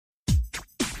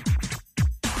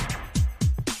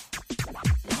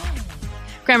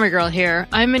Grammar Girl here.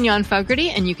 I'm Mignon Fogarty,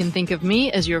 and you can think of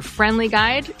me as your friendly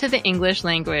guide to the English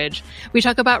language. We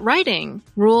talk about writing,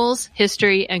 rules,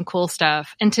 history, and cool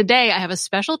stuff. And today I have a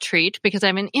special treat because I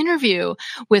have an interview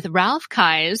with Ralph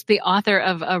Keyes, the author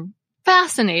of a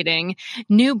fascinating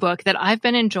new book that I've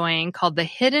been enjoying called The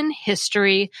Hidden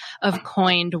History of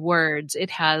Coined Words. It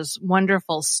has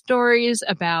wonderful stories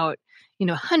about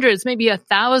hundreds, maybe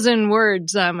 1,000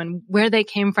 words, and where they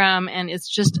came from. And it's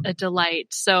just a delight.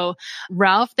 So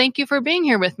Ralph, thank you for being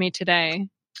here with me today.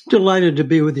 Delighted to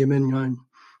be with you, Mignon.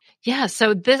 Yeah.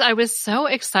 So I was so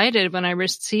excited when I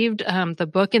received the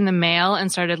book in the mail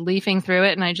and started leafing through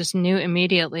it. And I just knew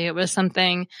immediately it was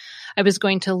something I was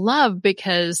going to love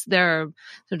because there are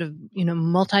sort of,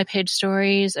 multi-page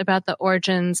stories about the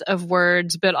origins of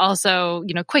words, but also,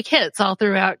 quick hits all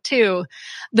throughout too.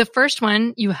 The first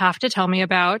one you have to tell me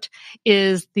about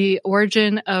is the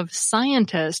origin of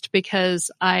scientist, because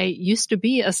I used to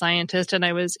be a scientist and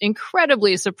I was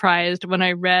incredibly surprised when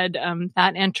I read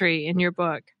that entry in your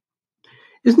book.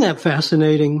 Isn't that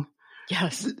fascinating?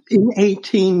 Yes. In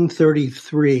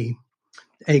 1833,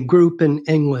 a group in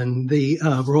England, the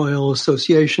Royal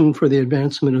Association for the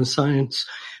Advancement of Science,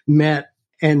 met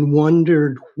and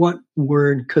wondered what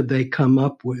word could they come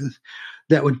up with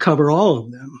that would cover all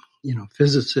of them,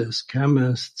 physicists,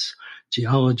 chemists,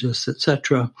 geologists,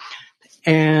 etc.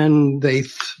 And they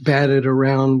batted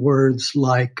around words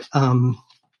like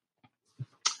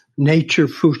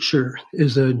Naturfutter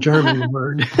is a German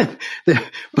word,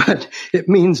 but it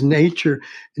means nature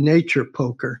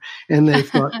poker. And they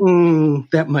thought,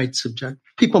 that might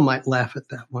people might laugh at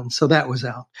that one. So that was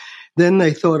out. Then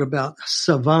they thought about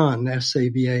savant,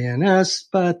 S-A-V-A-N-S,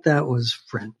 but that was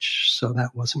French. So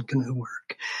that wasn't going to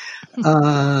work.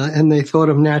 And they thought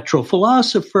of natural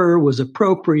philosopher was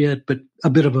appropriate, but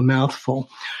a bit of a mouthful.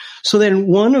 So then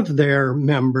one of their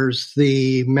members,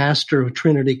 the master of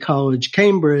Trinity College,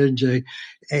 Cambridge, a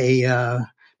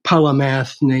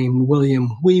polymath named William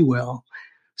Whewell,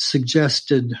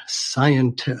 suggested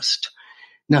scientist.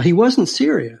 Now, he wasn't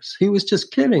serious. He was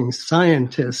just kidding.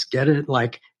 Scientist, get it?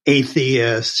 Like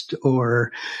atheist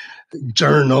or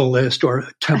journalist or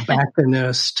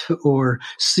tobacconist or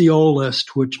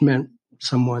seolist, which meant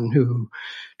someone who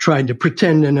tried to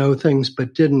pretend to know things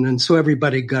but didn't. And so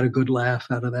everybody got a good laugh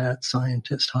out of that,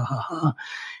 scientist, ha, ha, ha,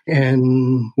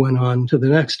 and went on to the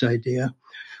next idea.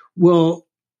 Well,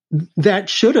 that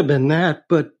should have been that,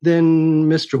 but then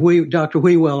Dr.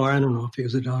 Whewell, or I don't know if he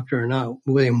was a doctor or not,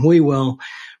 William Whewell,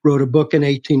 wrote a book in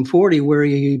 1840 where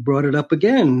he brought it up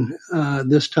again,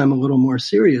 this time a little more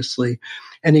seriously.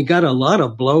 And he got a lot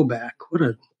of blowback. What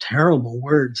a terrible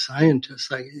word,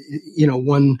 scientist.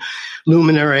 One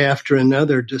luminary after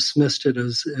another dismissed it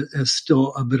as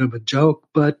still a bit of a joke.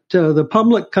 But the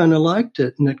public kind of liked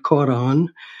it, and it caught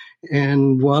on.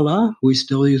 And voila, we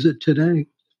still use it today.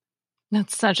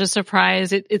 That's such a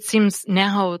surprise. It seems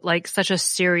now like such a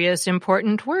serious,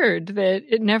 important word that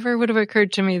it never would have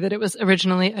occurred to me that it was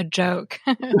originally a joke.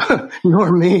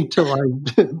 Nor me till I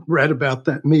read about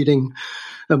that meeting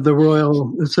of the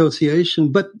Royal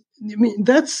Association. But I mean,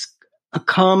 that's a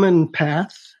common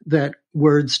path that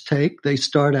words take. They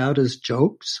start out as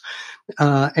jokes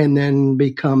and then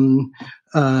become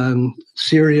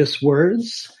serious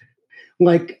words.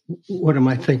 Like, what am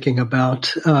I thinking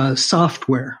about?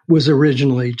 Software was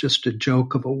originally just a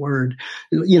joke of a word,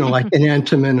 like an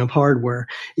entonym of hardware,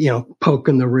 poke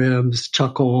in the ribs,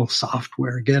 chuckle,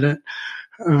 software, get it?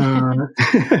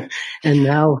 And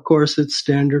now, of course, it's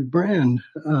standard brand.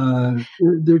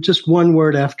 They're just one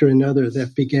word after another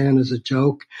that began as a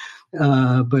joke,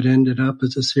 but ended up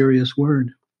as a serious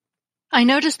word. I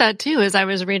noticed that too as I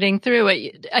was reading through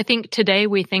it. I think today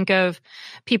we think of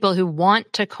people who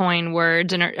want to coin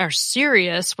words and are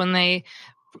serious when they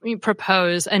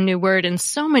propose a new word. And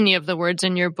so many of the words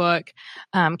in your book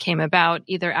came about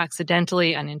either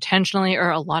accidentally, unintentionally, or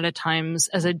a lot of times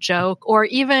as a joke or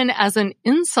even as an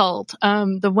insult.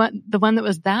 The one that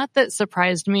was that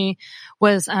surprised me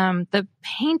was the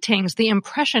paintings, the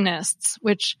Impressionists,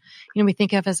 which we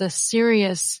think of as a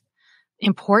serious,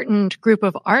 important group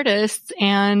of artists,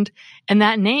 and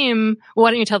that name. Why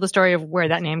don't you tell the story of where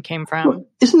that name came from? Well,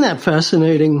 isn't that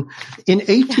fascinating? In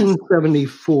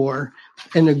 1874,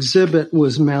 an exhibit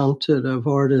was mounted of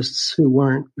artists who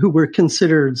were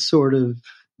considered sort of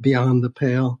beyond the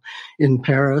pale in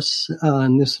Paris,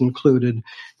 and this included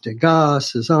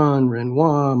Degas, Cezanne,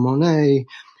 Renoir, Monet,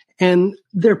 and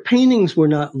their paintings were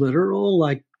not literal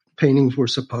like paintings were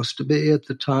supposed to be at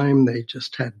the time. They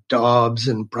just had daubs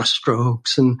and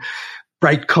brushstrokes and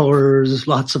bright colors,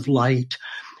 lots of light.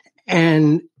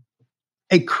 And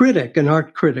an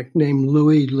art critic named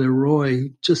Louis Leroy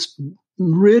just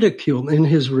ridiculed in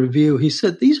his review. He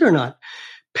said, these are not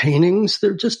paintings.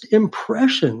 They're just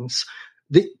impressions.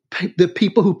 The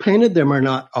people who painted them are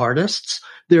not artists.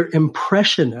 They're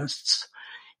impressionists.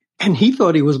 And he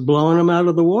thought he was blowing them out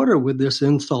of the water with this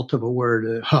insult of a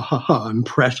word, ha ha ha,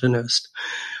 impressionist.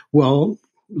 Well,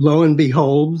 lo and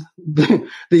behold,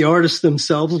 the artists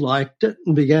themselves liked it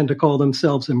and began to call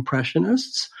themselves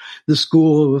impressionists. The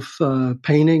school of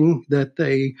painting that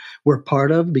they were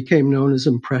part of became known as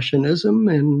impressionism.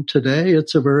 And today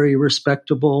it's a very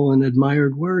respectable and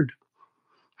admired word.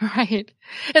 Right.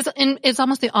 It's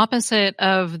almost the opposite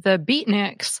of the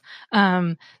beatniks.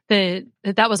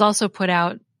 That was also put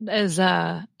out as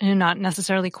not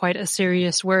necessarily quite a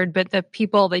serious word, but the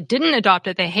people, they didn't adopt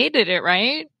it. They hated it,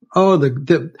 right? Oh,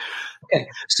 okay.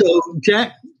 So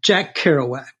Jack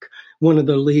Kerouac, one of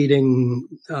the leading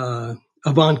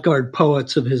avant-garde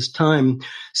poets of his time,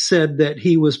 said that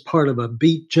he was part of a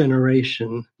beat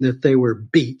generation, that they were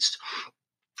beats.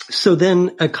 So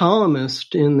then a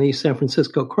columnist in the San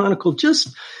Francisco Chronicle,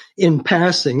 just in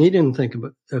passing, he didn't think of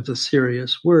it as a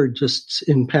serious word, just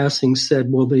in passing said,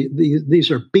 well,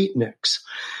 these are beatniks.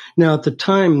 Now, at the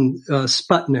time,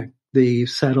 Sputnik, the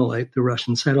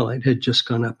Russian satellite, had just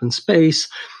gone up in space,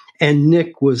 and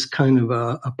Nick was kind of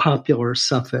a popular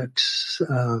suffix,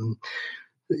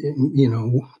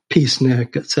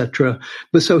 peacenik, etc.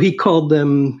 But so he called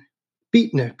them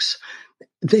beatniks.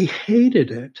 They hated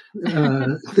it.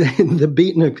 The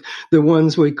beatniks, the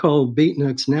ones we call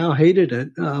beatniks now, hated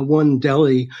it. One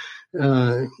deli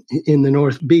in the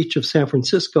North Beach of San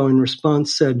Francisco, in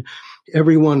response, said,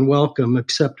 "Everyone welcome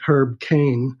except Herb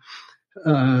Caen."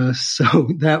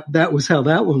 So that was how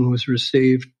that one was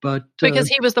received. But because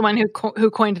he was the one who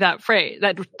coined that phrase,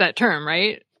 that term,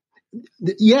 right?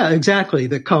 Yeah, exactly.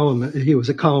 He was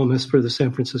a columnist for the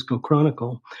San Francisco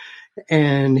Chronicle,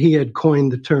 and he had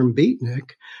coined the term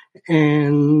beatnik.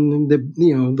 And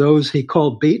those he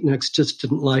called beatniks just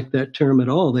didn't like that term at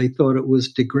all. They thought it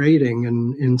was degrading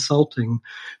and insulting.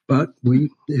 But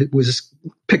it was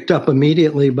picked up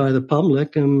immediately by the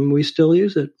public, and we still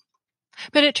use it.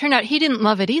 But it turned out he didn't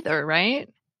love it either, right?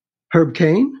 Herb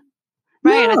Caen?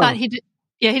 Right. No. I thought he did.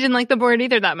 Yeah, he didn't like the word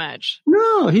either that much.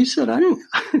 No, he said,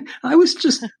 I was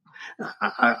just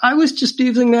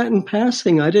using that in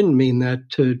passing. I didn't mean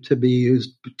that to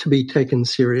be taken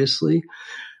seriously.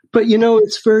 But,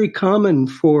 it's very common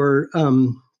for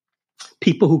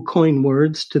people who coin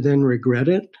words to then regret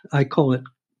it. I call it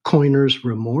coiner's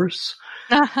remorse.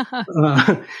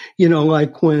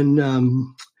 Like when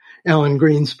Alan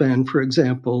Greenspan, for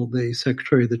example, the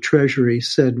Secretary of the Treasury,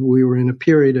 said we were in a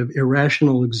period of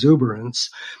irrational exuberance,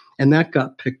 and that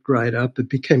got picked right up. It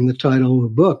became the title of a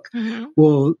book. Mm-hmm.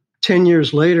 Well, 10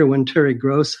 years later, when Terry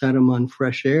Gross had him on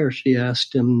Fresh Air, she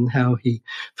asked him how he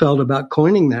felt about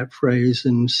coining that phrase,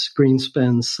 and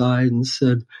Greenspan sighed and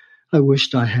said, "I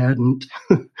wished I hadn't."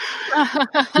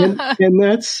 and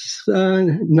that's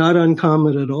not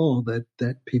uncommon at all, that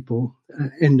people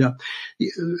end up.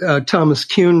 Thomas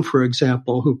Kuhn, for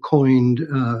example, who coined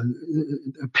a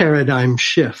paradigm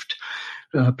shift,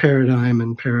 paradigm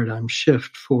and paradigm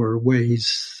shift for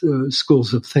ways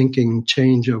schools of thinking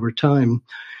change over time,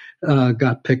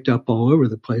 got picked up all over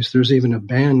the place. There's even a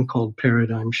band called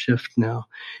Paradigm Shift now.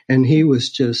 And he was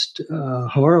just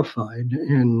horrified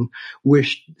and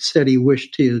said he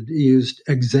wished he had used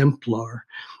exemplar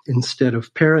instead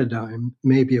of paradigm.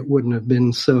 Maybe it wouldn't have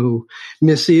been so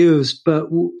misused. But,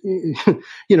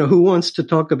 who wants to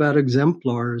talk about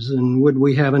exemplars? And would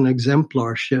we have an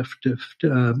exemplar shift if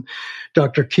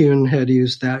Dr. Kuhn had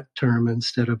used that term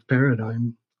instead of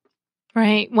paradigm?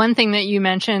 Right. One thing that you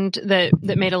mentioned that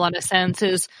made a lot of sense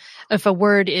is if a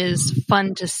word is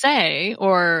fun to say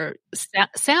or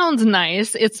sounds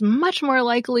nice, it's much more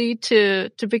likely to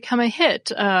become a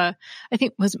hit. I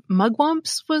think was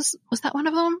mugwumps was that one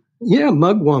of them? Yeah,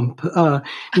 mugwump.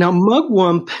 Now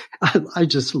mugwump, I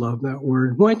just love that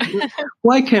word. Why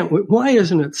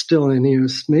isn't it still in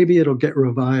use? Maybe it'll get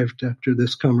revived after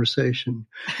this conversation.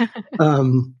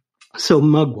 So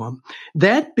mugwump,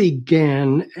 that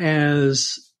began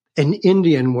as an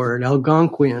Indian word,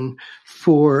 Algonquian,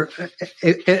 for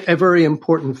a very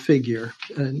important figure,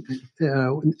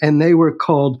 and they were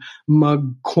called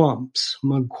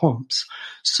mugwumps.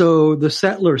 So the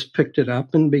settlers picked it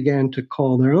up and began to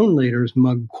call their own leaders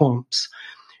mugwumps.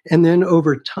 And then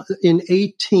over time, in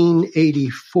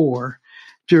 1884,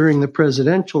 during the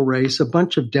presidential race, a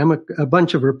bunch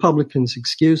of Republicans,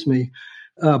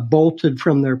 bolted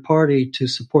from their party to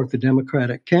support the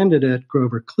Democratic candidate,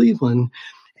 Grover Cleveland,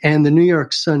 and the New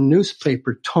York Sun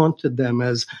newspaper taunted them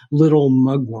as little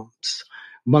mugwumps.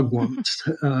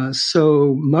 mugwumps.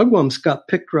 So mugwumps got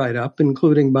picked right up,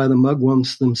 including by the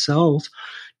mugwumps themselves,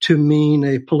 to mean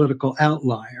a political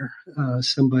outlier,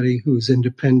 somebody who's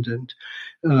independent,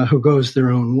 who goes their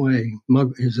own way,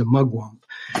 is a mugwump.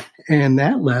 And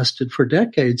that lasted for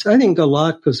decades. I think a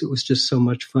lot because it was just so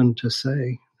much fun to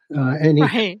say.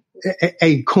 Right.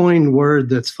 A coined word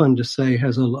that's fun to say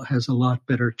has a lot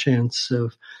better chance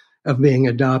of being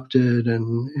adopted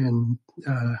and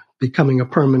becoming a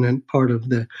permanent part of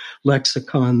the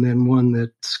lexicon than one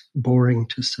that's boring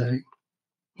to say.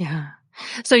 Yeah.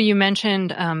 So you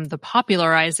mentioned the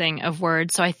popularizing of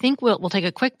words. So I think we'll take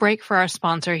a quick break for our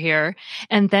sponsor here.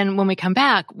 And then when we come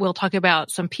back, we'll talk about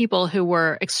some people who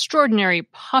were extraordinary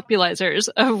popularizers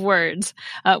of words.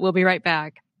 We'll be right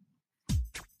back.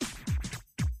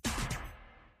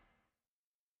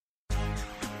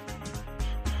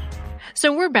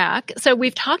 So we're back. So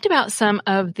we've talked about some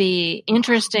of the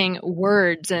interesting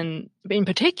words and in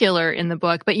particular in the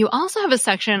book, but you also have a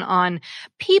section on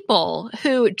people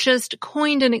who just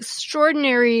coined an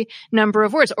extraordinary number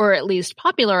of words, or at least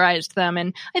popularized them.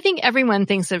 And I think everyone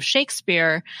thinks of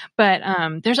Shakespeare, but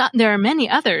there are many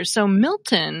others. So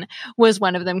Milton was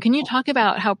one of them. Can you talk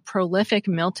about how prolific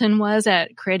Milton was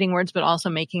at creating words, but also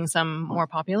making some more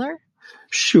popular?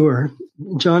 Sure.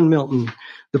 John Milton,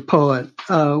 the poet,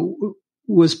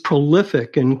 was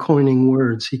prolific in coining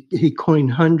words. He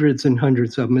coined hundreds and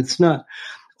hundreds of them. It's not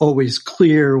always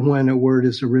clear when a word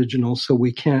is original, so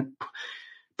we can't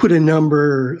put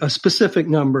a specific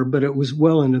number, but it was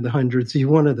well into the hundreds. He's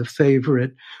one of the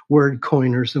favorite word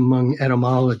coiners among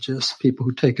etymologists, people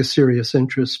who take a serious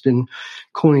interest in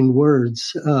coined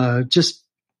words. Just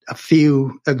a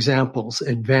few examples: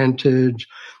 advantage,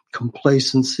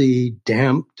 complacency,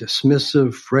 damp,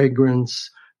 dismissive, fragrance,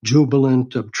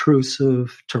 jubilant,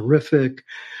 obtrusive, terrific.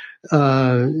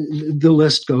 The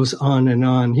list goes on and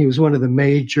on. He was one of the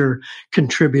major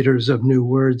contributors of new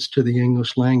words to the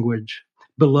English language,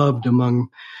 beloved among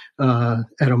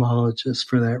etymologists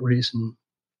for that reason.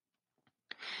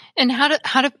 And how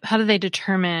do they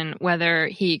determine whether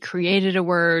he created a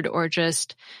word or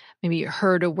just maybe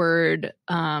heard a word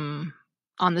on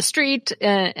the street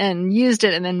and used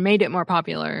it and then made it more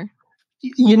popular?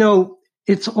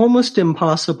 It's almost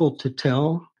impossible to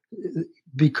tell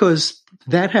because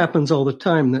that happens all the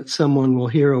time, that someone will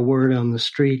hear a word on the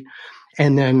street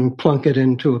and then plunk it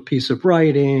into a piece of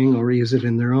writing or use it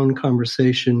in their own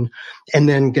conversation and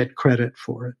then get credit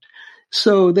for it.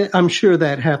 So I'm sure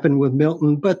that happened with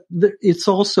Milton, but it's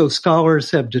also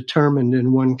scholars have determined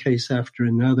in one case after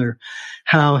another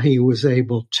how he was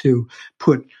able to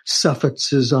put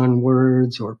suffixes on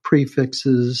words or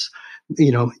prefixes.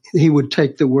 He would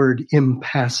take the word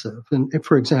impassive and,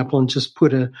 for example, and just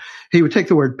he would take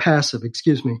the word passive,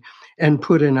 and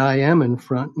put an IM in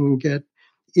front and get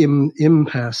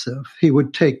impassive. He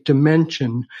would take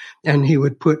dimension and he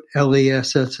would put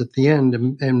LESS at the end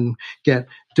and get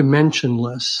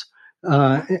dimensionless.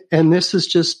 And this is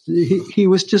just, he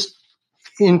was just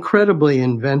incredibly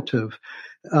inventive.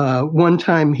 One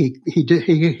time he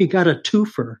got a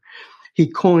twofer. He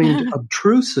coined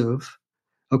obtrusive.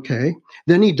 Okay.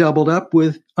 Then he doubled up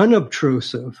with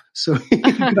unobtrusive. So he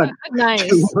got nice.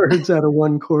 two words out of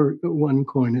one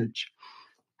coinage.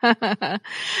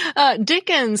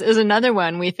 Dickens is another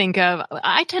one we think of.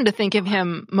 I tend to think of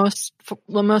him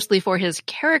mostly for his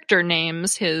character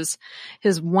names, his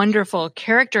wonderful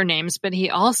character names, but he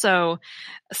also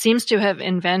seems to have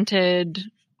invented,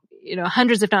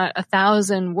 hundreds, if not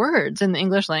 1,000 words in the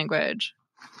English language.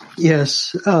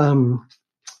 Yes.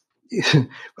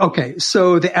 Okay,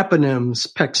 so the eponyms,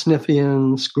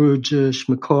 Pecksniffian, Scroogish,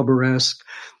 Micawberesque,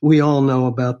 we all know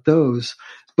about those.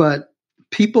 But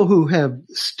people who have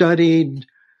studied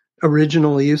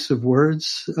original use of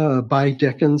words by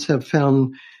Dickens have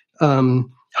found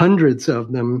hundreds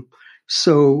of them.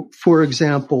 So, for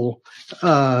example,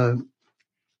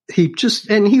 he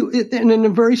in a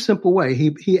very simple way,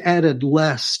 he added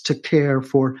less to care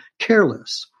for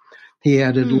careless. He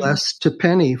added less to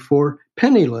penny for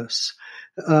penniless.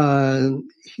 But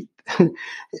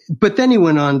then he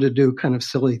went on to do kind of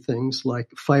silly things like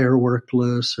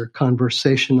fireworkless or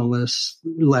conversationalist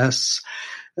less,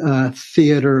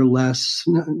 theater less,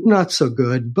 not so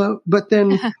good. But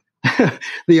then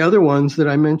the other ones that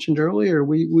I mentioned earlier,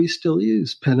 we still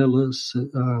use penniless,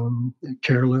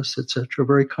 careless, etc.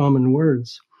 Very common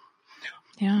words.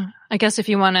 Yeah. I guess if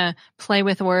you want to play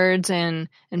with words and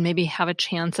maybe have a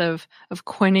chance of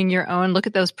coining your own, look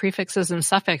at those prefixes and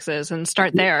suffixes and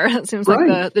start there. It seems right.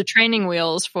 Like the training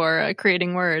wheels for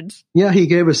creating words. Yeah, he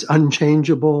gave us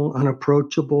unchangeable,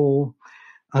 unapproachable,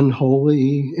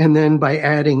 unholy. And then by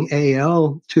adding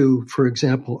AL to, for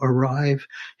example, arrive,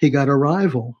 he got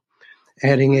arrival.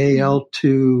 Adding AL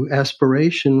to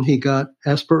aspiration, he got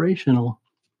aspirational.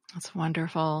 That's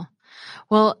wonderful.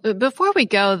 Well, before we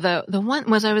go, the one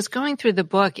was I was going through the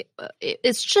book.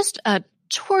 It's just a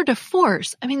tour de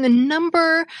force. I mean, the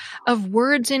number of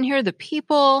words in here, the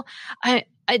people.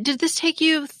 Did this take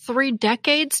you 3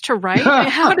 decades to write? I mean,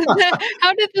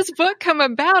 how did this book come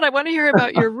about? I want to hear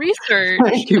about your research.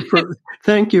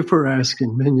 Thank you for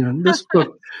asking, Mignon.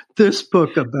 This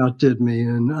book about did me,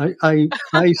 and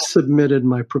I submitted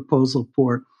my proposal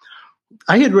for it.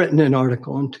 I had written an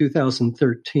article in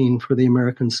 2013 for the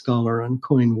American Scholar on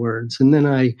coined words, and then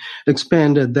I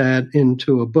expanded that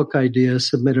into a book idea,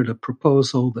 submitted a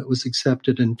proposal that was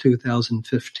accepted in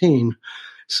 2015.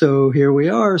 So here we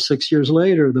are, 6 years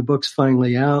later, the book's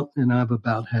finally out, and I've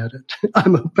about had it.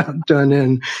 I'm about done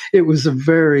in. It was a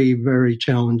very, very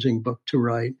challenging book to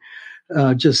write.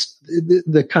 Just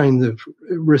the kind of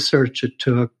research it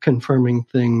took, confirming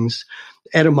things.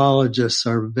 Etymologists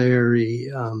are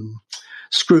very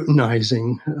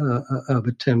scrutinizing of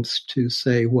attempts to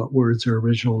say what words are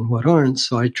original and what aren't.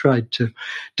 So I tried to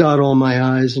dot all my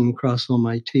I's and cross all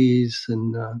my T's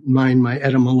and mind my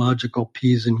etymological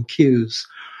P's and Q's,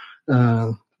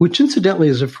 which incidentally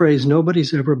is a phrase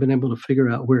nobody's ever been able to figure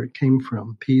out where it came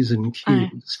from, P's and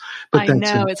Q's. But I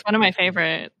know, it's one of my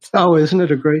favorites. Oh, isn't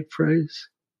it a great phrase?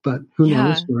 But who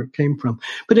knows where it came from.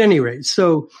 But at any rate,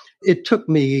 so it took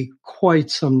me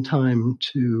quite some time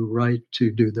to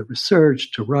do the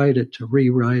research, to write it, to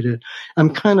rewrite it.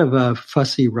 I'm kind of a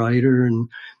fussy writer, and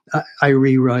I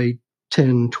rewrite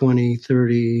 10, 20,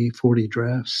 30, 40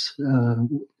 drafts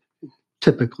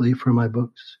typically for my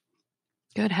books.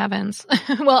 Good heavens.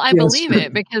 Well, I believe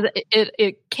it because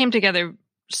it came together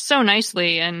so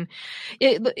nicely, and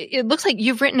it looks like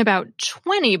you've written about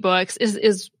 20 books.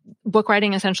 Is book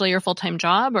writing essentially your full-time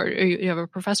job, or you have a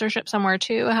professorship somewhere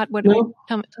too?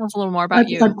 Tell us a little more about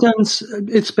you.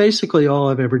 It's basically all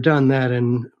I've ever done, that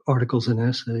and articles and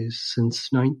essays since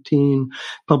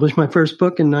published my first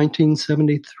book in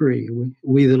 1973,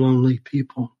 We the Lonely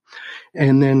People.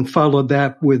 And then followed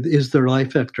that with Is There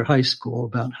Life After High School,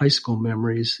 about high school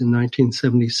memories in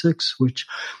 1976, which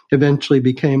eventually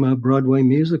became a Broadway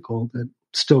musical that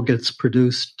still gets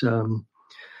produced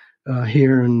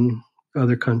here in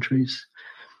other countries.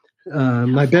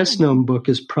 My best known book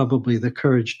is probably The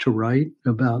Courage to Write,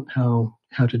 about how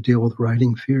to deal with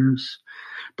writing fears.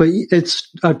 But it's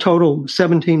a total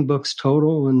 17 books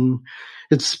total, and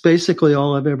it's basically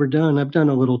all I've ever done. I've done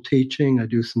a little teaching, I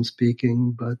do some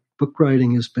speaking, but book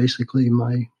writing is basically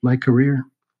my career.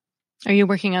 Are you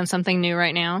working on something new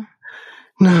right now?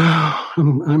 No,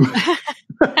 I'm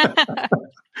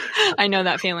I know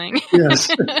that feeling. Yes,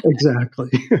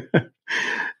 exactly.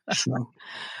 So.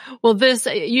 Well,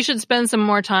 you should spend some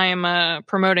more time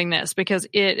promoting this, because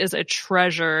it is a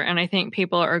treasure, and I think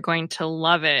people are going to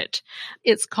love it.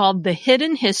 It's called The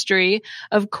Hidden History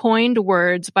of Coined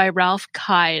Words by Ralph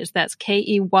Keyes. That's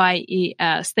Keyes.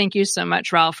 Thank you so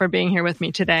much, Ralph, for being here with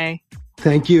me today.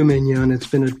 Thank you, Mignon. It's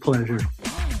been a pleasure.